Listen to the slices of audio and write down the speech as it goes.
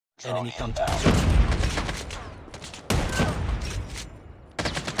Enemy contact.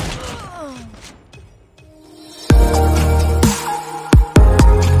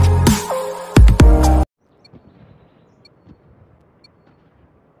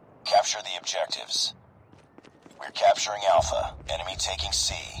 Capture the objectives. We're capturing Alpha. Enemy taking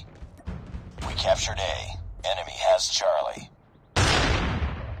C. We captured A. Enemy has Charlie.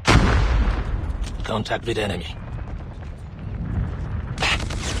 Contact with enemy.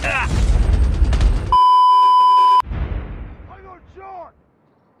 I got shot!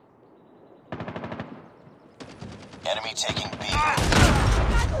 Enemy taking B.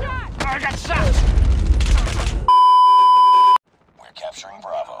 I got shot! We're capturing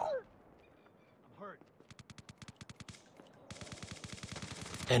Bravo. I'm hurt.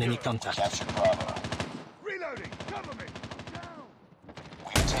 Enemy We contact. captured Bravo. Reloading! Cover me! Down!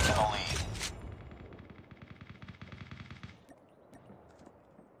 We've taken the lead.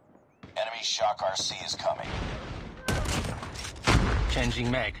 Enemy Shock RC is coming.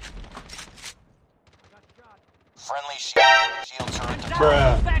 Changing mag. Got shot. Friendly shield turret deployed.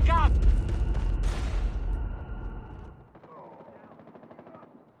 Down! Back up!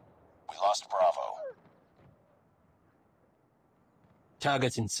 We lost Bravo.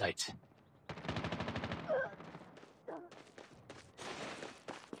 Targets in sight.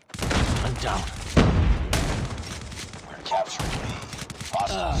 I'm down. We're capturing B.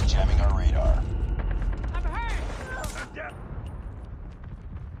 Hostiles jamming our radar. I'm hurt! I'm dead!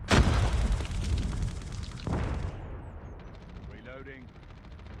 Reloading.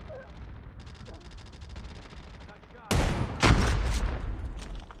 Got shot.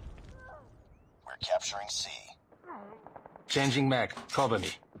 We're capturing C. Changing mag. Cover me.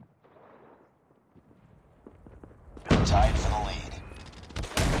 Tied for the lead.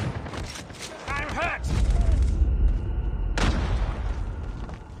 I'm hurt!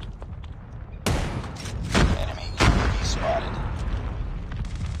 Enemy UAV spotted.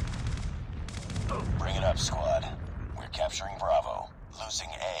 Bring it up, squad. We're capturing Bravo. Losing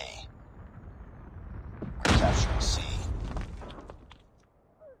A. We're capturing C.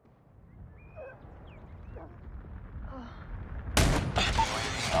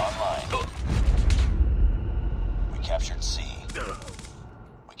 UAV online. We captured C.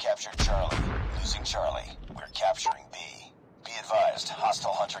 We captured Charlie. Losing Charlie. We're capturing B. Be advised,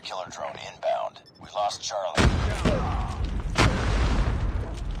 hostile hunter-killer drone inbound. We lost Charlie.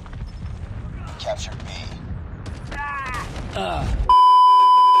 We captured B.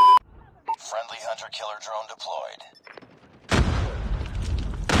 Friendly hunter-killer drone deployed.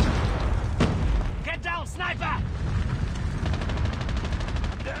 Get down, sniper!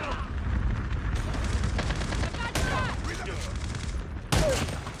 Down! I got shot!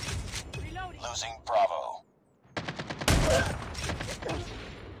 Reloading! Losing Bravo.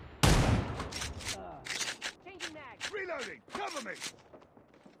 Changing mag! Reloading! Cover me!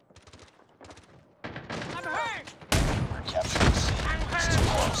 I'm hurt! We're capturing C. It's too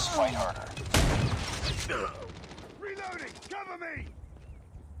close. Fight harder. Reloading! Cover me!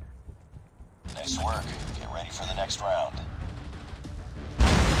 Nice work. Get ready for the next round.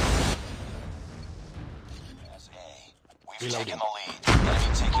 As A. We've Reloading. taken the lead. Enemy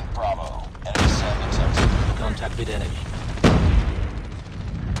taking Bravo. Enemy Sam detected. Contact with enemy.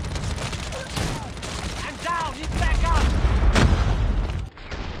 I'm down! He's back up!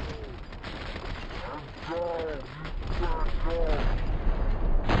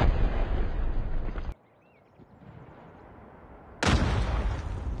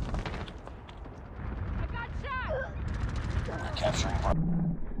 I got shot! We're capturing Bravo.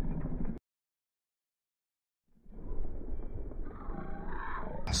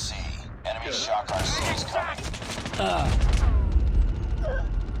 C. Enemy Shock RC is coming.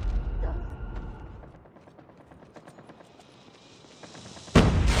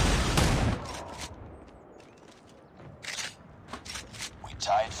 We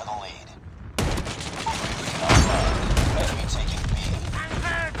tied for the lead. Online. Enemy taking B. I'm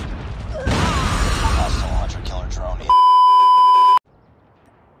hurt! Hostile hunter-killer drone in.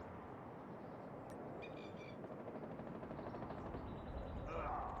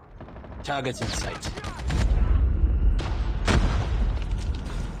 Targets in sight.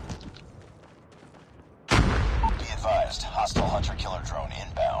 Be advised, hostile hunter-killer drone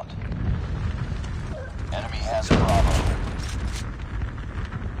inbound. Enemy has Bravo.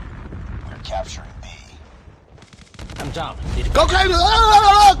 We're capturing B. I'm down. Need to Go crazy!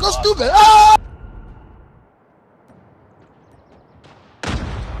 Ah, go stupid! Ah! I'm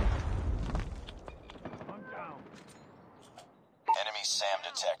down. Enemy SAM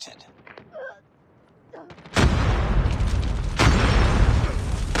detected.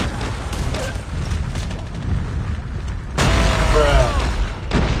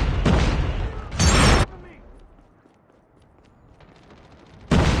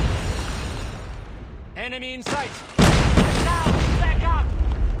 Enemy in sight. Now, back up.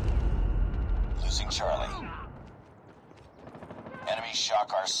 Losing Charlie. Enemy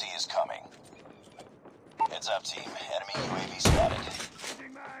shock RC is coming. Heads up, team. Enemy UAV spotted.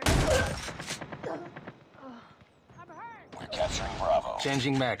 We're capturing Bravo.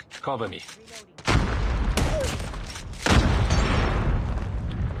 Changing mag. Cover me.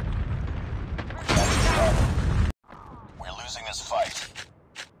 We're losing this fight.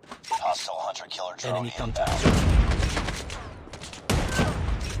 Hostile hunter-killer drone Enemy inbound. contact.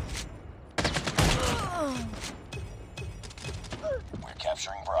 We're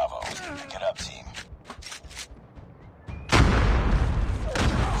capturing Bravo. Pick it up, team.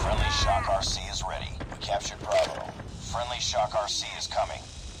 Friendly shock RC is ready. We captured Bravo. Friendly shock RC is coming.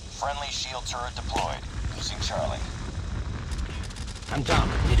 Friendly shield turret deployed. Losing Charlie. I'm down.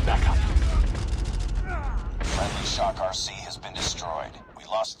 Need backup. Friendly shock RC has been destroyed. We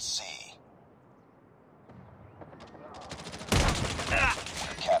lost C.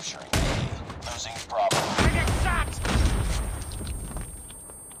 We're capturing B. Losing Bravo. I get shot.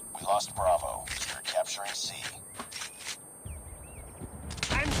 We lost Bravo. We're capturing C.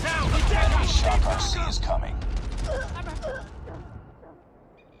 I'm down. Enemy shock RC is coming.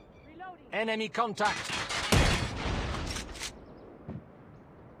 Enemy contact.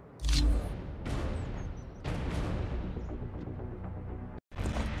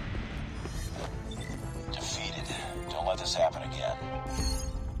 Defeated. Don't let this happen again.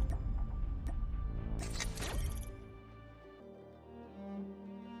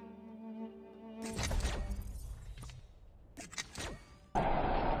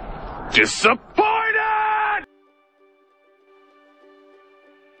 Disappointed!